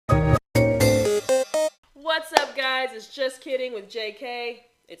What's up, guys? It's Just Kidding with JK.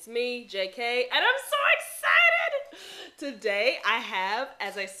 It's me, JK, and I'm so excited! Today, I have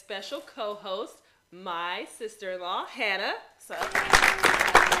as a special co-host my sister-in-law, Hannah. What's up?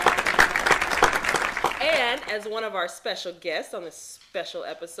 And as one of our special guests on this special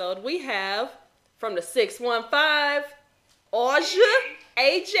episode, we have from the 615, Aja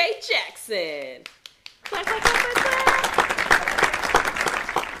AJ Jackson. Clap, clap, clap, clap,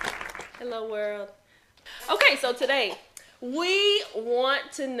 clap. Hello, world. Okay, so today we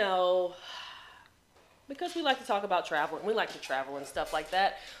want to know, because we like to talk about travel, and we like to travel and stuff like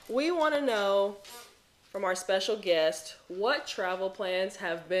that, we want to know from our special guest what travel plans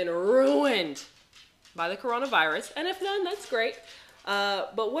have been ruined by the coronavirus. And if none, that's great.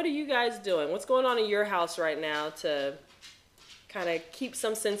 But what are you guys doing? What's going on in your house right now to kind of keep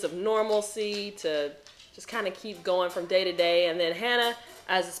some sense of normalcy, to just kind of keep going from day to day? And then Hannah,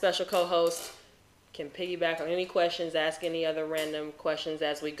 as a special co-host, can piggyback on any questions, ask any other random questions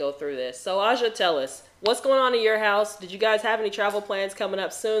as we go through this. So Aja, tell us, what's going on in your house? Did you guys have any travel plans coming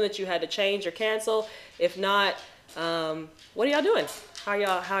up soon that you had to change or cancel? If not, what are y'all doing? How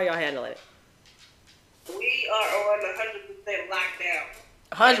y'all handling it? We are on 100%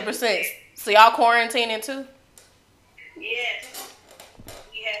 lockdown. 100%. So y'all quarantining too? Yes.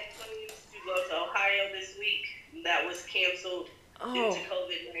 We had plans to go to Ohio this week. That was canceled due to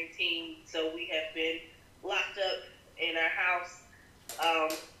COVID-19. So we have been locked up in our house.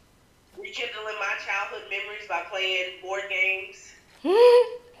 Rekindling my childhood memories by playing board games.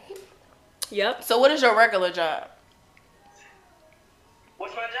 Yep. So what is your regular job?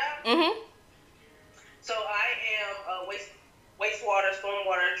 What's my job? Mm-hmm. So I am a wastewater,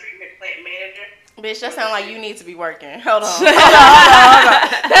 stormwater treatment plant manager. Bitch, that sounds like you need to be working. Hold on.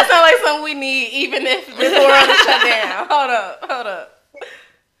 That sounds like something we need even if this world is shut down. Hold up.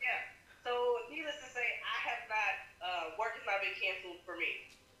 Yeah. So needless to say, I have not, work has not been canceled for me.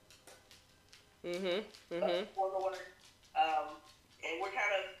 For the work. And we're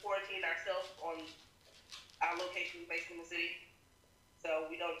kind of quarantining ourselves on our location based in the city. So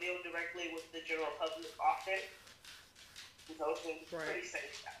we don't deal directly with the general public often. So it's been pretty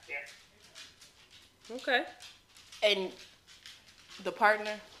safe out there. Okay. And the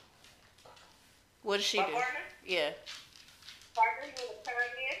partner? What does she do? My partner? Yeah. Partner, you want to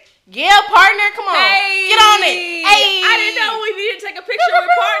turn in? Yeah, partner, come on. Hey, get on it. Hey. I didn't know we needed to take a picture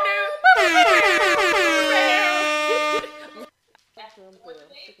with partner.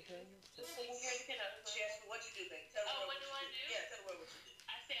 What you do, babe? Tell what do I do? Yeah, tell her what you do.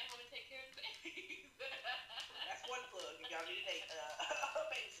 I stay at home and take care of the babies. That's one plug. If y'all need a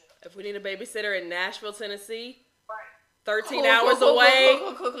babysitter. If we need a babysitter in Nashville, Tennessee, Right. 13 hours away,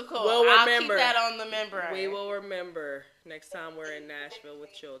 Cool. we'll remember. I'll keep that on the membrane. We will remember next time we're in Nashville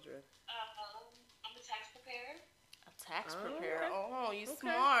with children. I'm a tax preparer. A tax preparer. Okay. Oh, you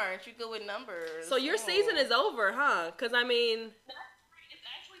smart. You good with numbers. So your season is over, huh? Because, I mean... It's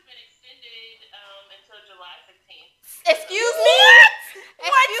actually been extended until July 15th. Excuse me?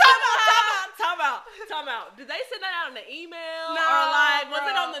 What? Time out. Did they send that out in the email? No, or like, was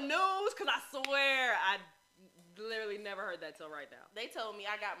it bro. on the news? Because I swear I literally never heard that till right now. They told me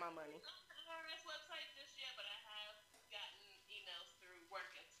I got my money. Not on the IRS website just yet, but I have gotten emails through work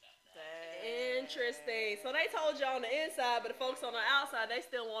and stuff. Interesting. So they told you on the inside, but the folks on the outside, they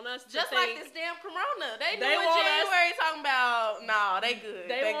still want us to Just think, like this damn corona. They They knew in want us- January talking about, no, they good.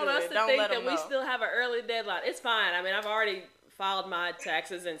 They want good. us to Don't think let that them we know. still have an early deadline. It's fine. I mean, I've already filed my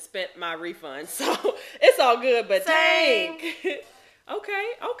taxes and spent my refund, so it's all good. But Same. dang. Okay.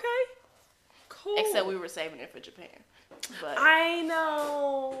 Cool. Except we were saving it for Japan. But I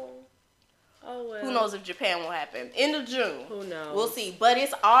know. Oh well. who knows if Japan will happen. End of June. Who knows? We'll see. But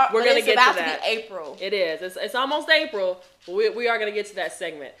it's We're gonna get about to that. be April. It is. It's almost April. But we are gonna get to that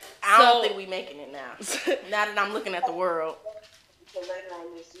segment. I don't think we making it now. Now that I'm looking at the world. So later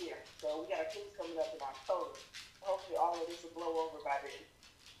on this year. So we got a cruise coming up in October. Hopefully all of this will blow over by then.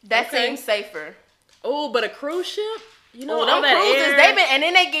 That Okay. seems safer. Oh, but a cruise ship? You know, Oh, all them that cruises, air. they been, and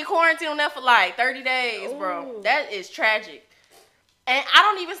then they get quarantined on there for like 30 days, bro. Ooh. That is tragic. And I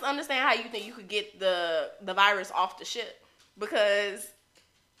don't even understand how you think you could get the virus off the ship. Because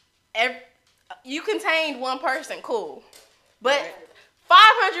you contained one person, cool. But Right.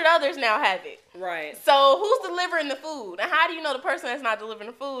 500 others now have it. Right. So who's delivering the food? And how do you know the person that's not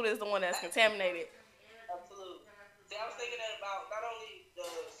delivering the food is the one that's contaminated? Absolutely. See, I was thinking that about not only the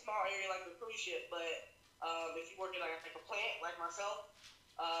small area like the cruise ship, but if you work in like a plant like myself,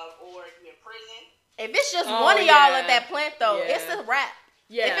 or if you're in prison. If it's just Oh, one of y'all yeah. at that plant, though, Yeah. it's a wrap.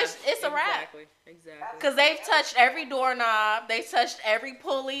 Yeah, it's a wrap. Exactly. Because they've touched every doorknob, they've touched every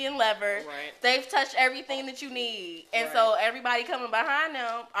pulley and lever, Right. they've touched everything that you need, and Right. so everybody coming behind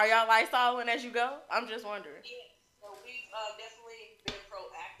them, are y'all Lysoling as you go? I'm just wondering. Yeah, so we've definitely been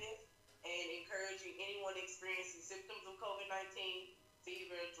proactive and encouraging anyone experiencing symptoms of COVID-19,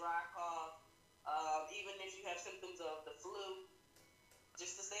 fever, dry cough, even if you have symptoms of the flu,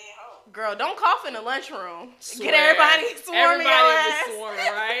 just to stay at home. Girl, don't cough in the lunchroom. Swear. Get everybody swarming your Everybody ass. was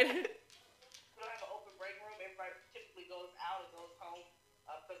swarming, right? We don't have an open break room. Everybody typically goes out and goes home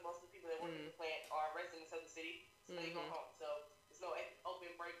because most of the people that work in the plant are residents of the city, so they go home. So there's no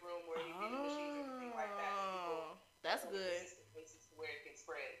open break room or any vending machines or anything like that. That's good. Places where it can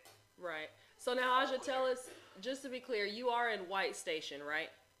spread. Right. So now, Aja, tell us, just to be clear, you are in White Station,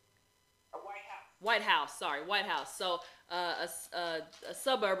 right? A White House. White House, sorry, White House. So a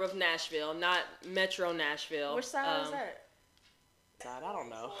suburb of Nashville, not Metro Nashville. Which side is that? God, I don't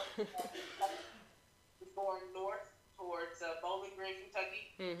know. It's going north towards Bowling Green,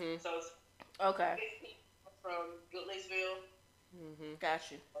 Kentucky. So it's Okay. 15 from Goodlettsville,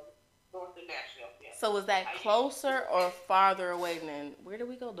 Got you. north of Nashville. Yeah. So is that closer or farther away than, where do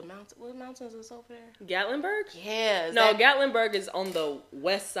we go? The mountain? What mountains is over there? Gatlinburg? Yeah. No, Gatlinburg is on the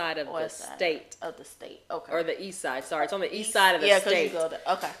west side of the state. Of the state. Okay. Or the east side. Sorry, it's on the east side of the state. Yeah, because you go there.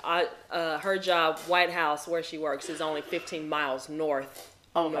 Okay. Her job, White House, where she works, is only 15 miles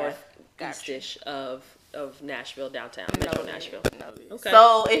northeast-ish of Nashville, downtown, Metro Nashville. Okay.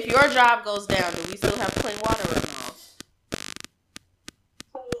 So if your job goes down, do we still have clean water or no? So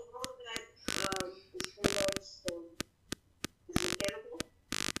all of that is pretty much is mechanical.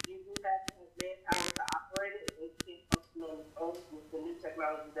 You do have to have manpower to operate it. It can't function on its own with the new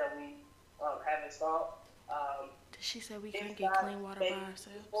technology that we have installed. Did she say we can't get clean water by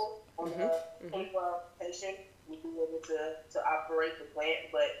ourselves? On the 24-hour patient, we'll be able to operate the plant,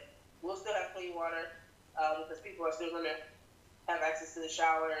 but we'll still have clean water because people are still going to have access to the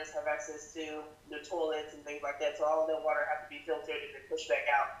showers, have access to the toilets and things like that. So all of that water have to be filtered and then pushed back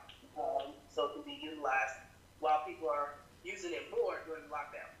out so it can be utilized while people are using it more during the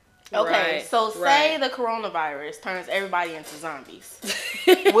lockdown. Okay, Right, so say the coronavirus turns everybody into zombies.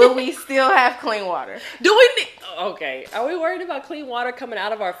 Will we still have clean water? Do we need? Okay, are we worried about clean water coming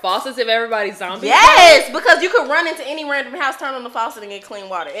out of our faucets if everybody's zombies? Yes, because you could run into any random house, turn on the faucet, and get clean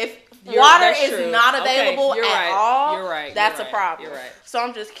water. If water is not available at all, that's a problem. You're right. So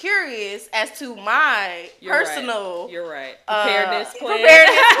I'm just curious as to my personal preparedness plan.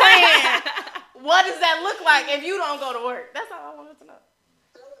 Preparedness plan. What does that look like if you don't go to work? That's all I wanted to know.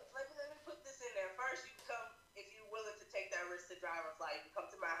 Let me put this in there. First, you come, if you're willing to take that risk to drive a flight, you come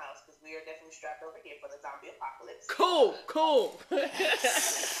to my house because we are definitely strapped over here for the zombie apocalypse. Cool.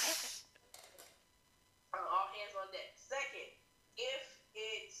 All hands on deck. Second, if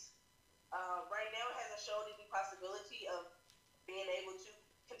it's right now it hasn't shown any possibility of being able to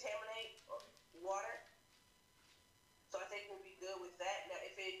contaminate water, so I think we'll be good with that. Now,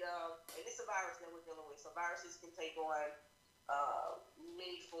 if it and it's a virus that we're dealing with, so viruses can take on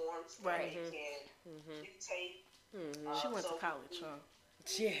many forms. Right. They can mutate. She went to college, huh?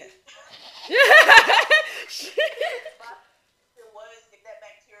 Yeah. If that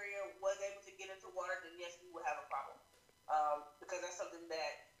bacteria was able to get into water, then yes, we would have a problem. Because that's something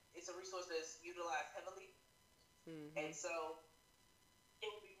that it's a resource that's utilized heavily. And so it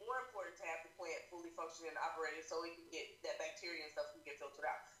would be more important to have the plant fully functioning and operating so it can get that bacteria and stuff can get filtered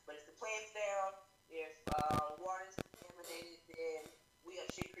out. But if the plant's down, if water is contaminated, then we have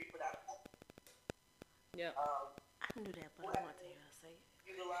shit creek without a pump. Yeah. I can do that, but I want to hear her say it.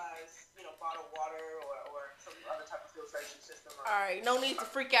 Utilize, bottled water or some other type of filtration system. All right, no need to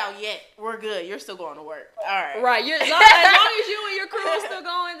freak out yet. We're good. You're still going to work. All right. Right. As long as you and your crew are still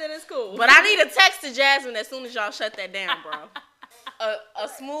going, then it's cool. But I need a text to Jasmine as soon as y'all shut that down, bro. A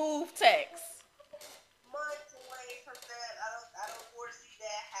smooth text. Months away from that, I don't foresee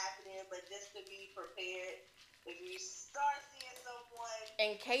that happening. But just to be prepared, if you start seeing someone,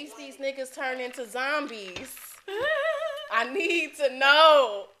 in case these niggas turn into zombies, I need to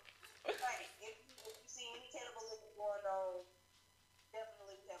know. right, if you see any cannibalism going on,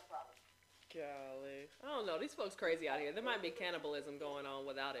 definitely we have a problem. Golly. I don't know. These folks crazy out here. There might be cannibalism going on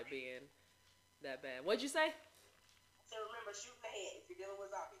without it being that bad. What'd you say? So remember, shoot in the head if you're dealing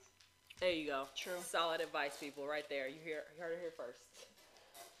with zombies. There you go. True. Solid advice, people. Right there. You heard it here first.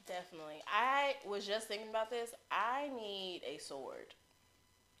 Definitely. I was just thinking about this. I need a sword.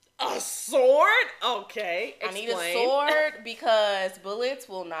 A sword? Okay. Explain. I need a sword because bullets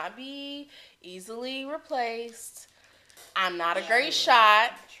will not be easily replaced. I'm not a great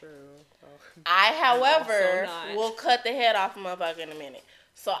shot. True. Oh. I, however, also not. will cut the head off a motherfucker in a minute.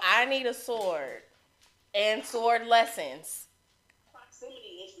 So I need a sword and sword lessons.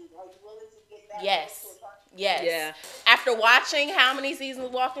 Proximity issue. Are you willing to get that? Yes. close to a target? Yes. Yeah. After watching how many seasons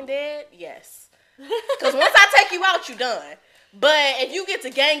of Walking Dead, yes. Because once I take you out, you done. But if you get to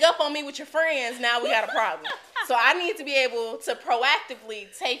gang up on me with your friends, now we got a problem. So I need to be able to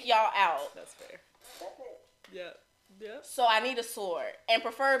proactively take y'all out. That's fair. That's it. Yeah. Yeah. So I need a sword, and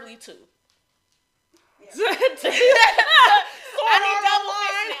preferably 2. Yeah. I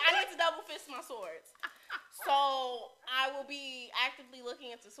need to double fist my swords. So I will be actively looking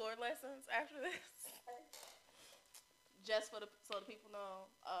into sword lessons after this. Just so the people know,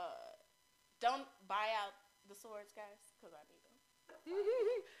 don't buy out the swords, guys, because I need them.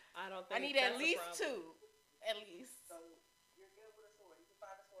 I don't think I need that's at least a problem. 2. At least. So you're good with a sword. You can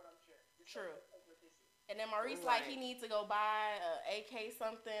find a sword, I'm sure. Just True. don't overfish it. And then Maurice like he needs to go buy a AK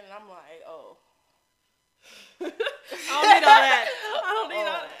something, and I'm like, oh. I don't need all that. I don't need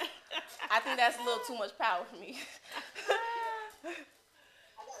all that. I think that's a little too much power for me. I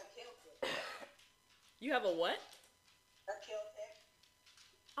got a kill tech. You have a what? A kill tech.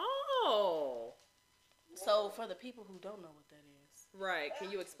 Oh. So for the people who don't know what that is. Right.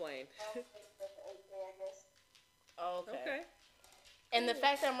 Can you explain? Okay. And the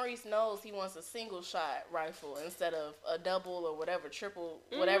fact that Maurice knows he wants a single shot rifle instead of a double or whatever, triple,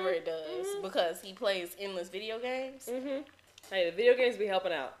 whatever it does, because he plays endless video games. Mm-hmm. Hey, the video games be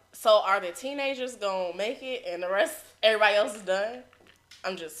helping out. So are the teenagers gonna make it and the rest, everybody else is done?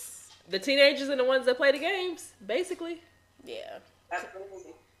 I'm just... The teenagers and the ones that play the games, basically. Yeah.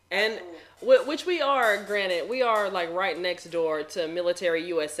 Absolutely. And which we are, granted, we are like right next door to Military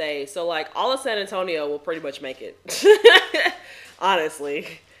USA. So like all of San Antonio will pretty much make it.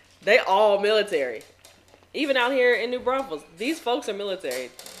 Honestly, they all military. Even out here in New Braunfels, these folks are military.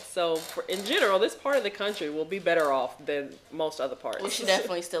 So in general, this part of the country will be better off than most other parts. We should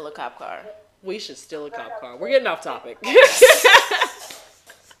definitely steal a cop car. We should steal a cop car. We're getting off topic. What'd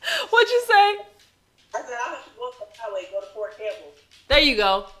you say? I said I should go up the highway, go to Fort Campbell. There you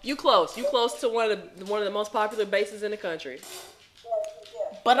go. You close. You close to one of the most popular bases in the country.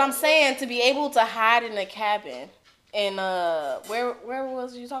 Yeah. But I'm saying to be able to hide in a cabin in where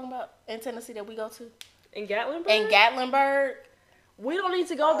was you talking about in Tennessee that we go to? In Gatlinburg? In Gatlinburg. We don't need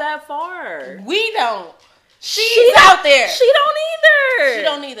to go that far. We don't. She's out there. She don't either. She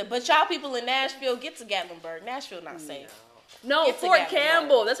don't either. But y'all people in Nashville, get to Gatlinburg. Nashville not safe. No, Get to Fort Gatlinburg.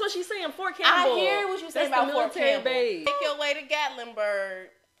 Campbell. That's what she's saying. Fort Campbell. I hear what you're saying That's about the Fort military Campbell. base. Take your way to Gatlinburg,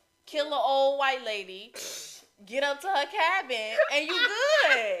 kill an old white lady, get up to her cabin, and you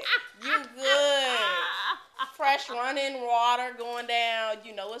good. You good. Fresh running water going down.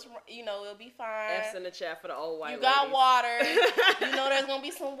 It'll be fine. F's in the chat for the old white You got ladies. water. You know there's gonna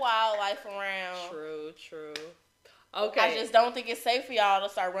be some wildlife around. True. Okay. I just don't think it's safe for y'all to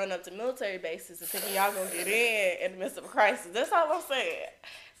start running up to military bases and thinking y'all gonna get in the midst of a crisis. That's all I'm saying.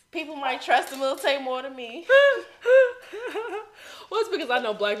 People might trust the military more than me. Well, it's because I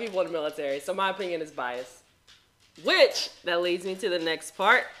know black people in the military, so my opinion is biased. Which, that leads me to the next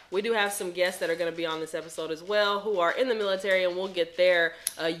part. We do have some guests that are going to be on this episode as well who are in the military, and we'll get their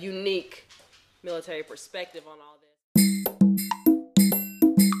unique military perspective on all this.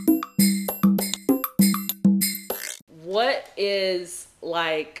 What is,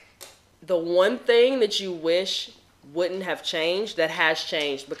 like, the one thing that you wish wouldn't have changed that has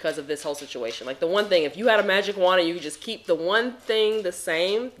changed because of this whole situation? Like, the one thing, if you had a magic wand and you could just keep the one thing the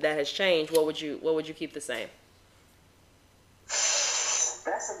same that has changed, what would you keep the same?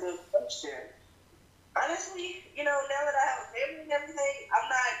 That's a good question. Honestly, now that I have a family and everything, I'm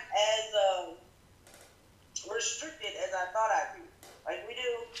not as restricted as I thought I'd be. Like, we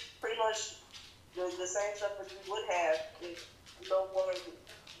do pretty much the same stuff that we would have if no one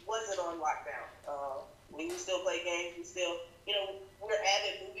wasn't on lockdown. We still play games. We still, we're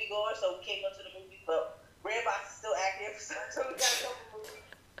avid moviegoers, so we can't go to the movies, but Redbox is still active, so we got a couple movies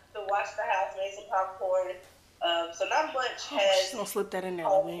to watch the house, make some popcorn. So not much has She's gonna slip that in there.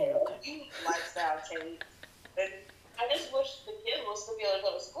 huge lifestyle change. And I just wish the kids will still be able to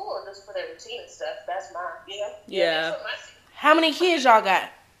go to school and just for their routine and stuff. That's mine. Yeah. That's what How many kids y'all got?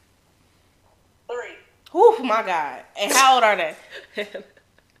 3. Whew, my God. And how old are they? They're 10,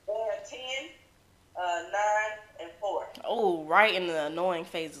 9, and 4. Oh, right in the annoying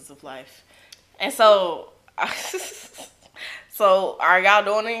phases of life. And so, so are y'all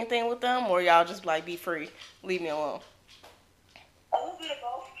doing anything with them, or y'all just like be free, leave me alone? A little bit of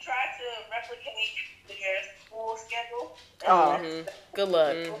both. Try to replicate their school schedule. Oh, good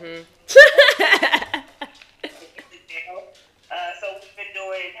luck. Mm-hmm. So we've been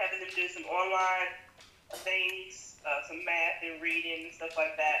having them do some online things, some math and reading and stuff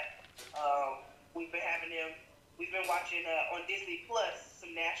like that. We've been watching on Disney Plus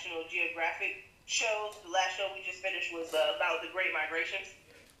some National Geographic shows. The last show we just finished was about the Great Migrations.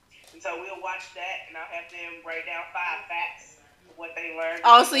 And so we'll watch that, and I'll have them write down 5 facts of what they learned.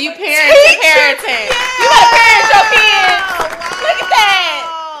 Oh, so you parenting. You gotta parent your kids. Look at that.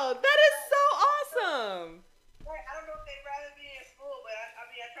 Oh, that is so awesome. I don't know if they'd rather be in school, but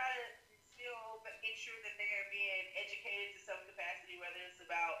I mean, I try to still make sure that they're being educated to some capacity, whether it's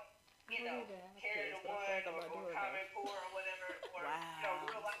about, carrying the one or Common Core or whatever, or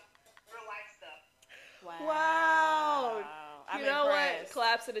real life stuff. Wow. I'm You know impressed. what?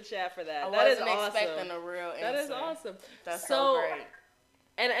 Claps in the chat for that. I That is wasn't awesome. expecting a real answer. That is awesome. That's so great.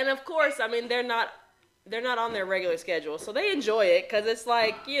 And of course, I mean, they're not on their regular schedule, so they enjoy it because it's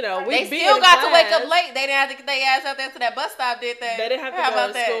like, we They still got to wake up late. They didn't have to get their ass out there to that bus stop, did they? They didn't have to go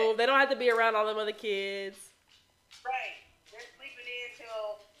to school. They don't have to be around all them other kids. Right. They're sleeping in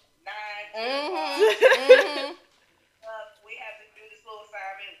till 9. Mm-hmm. We have to do this little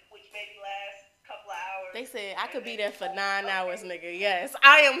assignment, which maybe lasts a couple of hours. They said I could be there for 9 hours, nigga. Yes,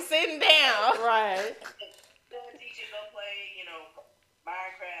 I am sitting down. Right. Go teach it, go play,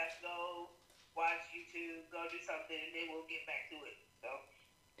 Minecraft, go watch YouTube, go do something, and then we'll get back to it. So.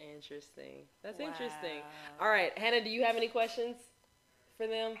 Interesting. That's interesting. All right, Hannah, do you have any questions for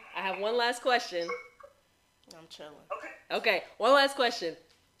them? I have one last question. I'm chilling. Okay, one last question.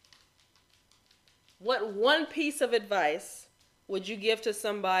 What one piece of advice would you give to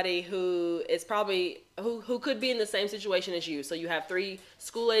somebody who is probably who could be in the same situation as you? So you have 3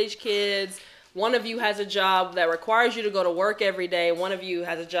 school-age kids. One of you has a job that requires you to go to work every day. One of you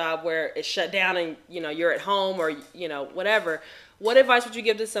has a job where it's shut down and you're at home or whatever. What advice would you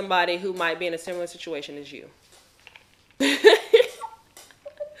give to somebody who might be in a similar situation as you?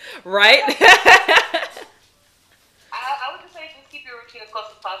 Right? I would just say just keep your routine as close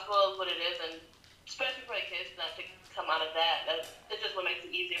as possible as what it is, and especially for the kids not to come out of that. That's just what makes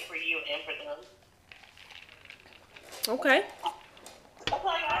it easier for you and for them. Okay.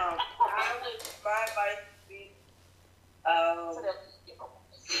 My advice would be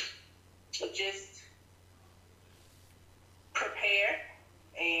just prepare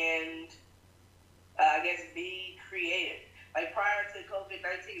and I guess be creative. Like prior to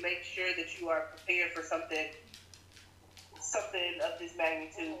COVID-19, make sure that you are prepared for something of this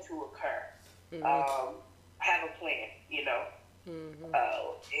magnitude to occur. Mm-hmm. Have a plan, Mm-hmm.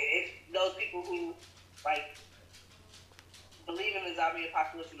 If those people who believe in the zombie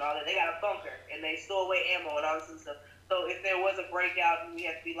apocalypse and all that, they got a bunker and they store away ammo and all this other stuff. So if there was a breakout and we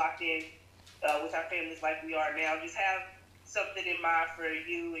have to be locked in with our families like we are now, just have something in mind for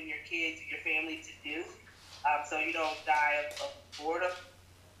you and your kids and your family to do, so you don't die of boredom.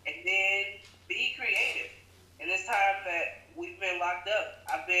 And then be creative. In this time that we've been locked up,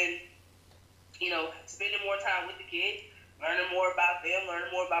 I've been, spending more time with the kids, learning more about them,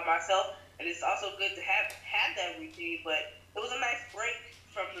 learning more about myself. And it's also good to have that routine, but it was a nice break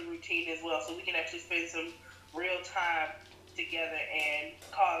from the routine as well, so we can actually spend some real time together and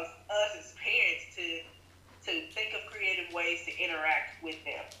cause us as parents to think of creative ways to interact with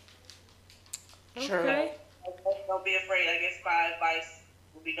them. Okay. Don't be afraid. I guess my advice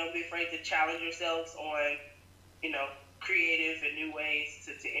would be don't be afraid to challenge yourselves on, creative and new ways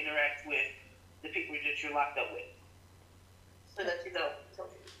to interact with the people that you're locked up with. So that you don't.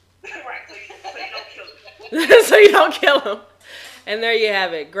 Right, so you don't kill them. So you don't kill them. And there you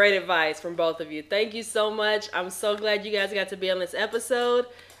have it. Great advice from both of you. Thank you so much. I'm so glad you guys got to be on this episode.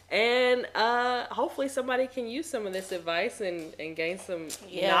 And hopefully somebody can use some of this advice and gain some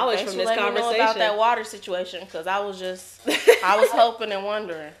knowledge from this conversation. Me know about that water situation, because I was hoping and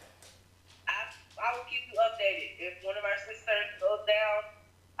wondering. I will keep you updated. If one of our sisters goes down,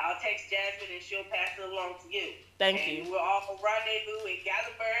 I'll text Jasmine and she'll pass it along to you. Thank you. We'll all rendezvous in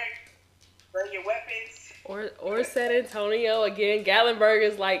Gatlinburg. Bring your weapons. Or San Antonio. Again, Gatlinburg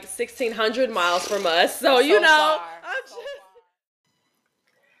is like 1,600 miles from us. So,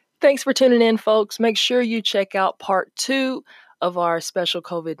 Thanks for tuning in, folks. Make sure you check out part 2 of our special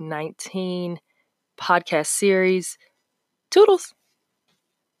COVID-19 podcast series. Toodles.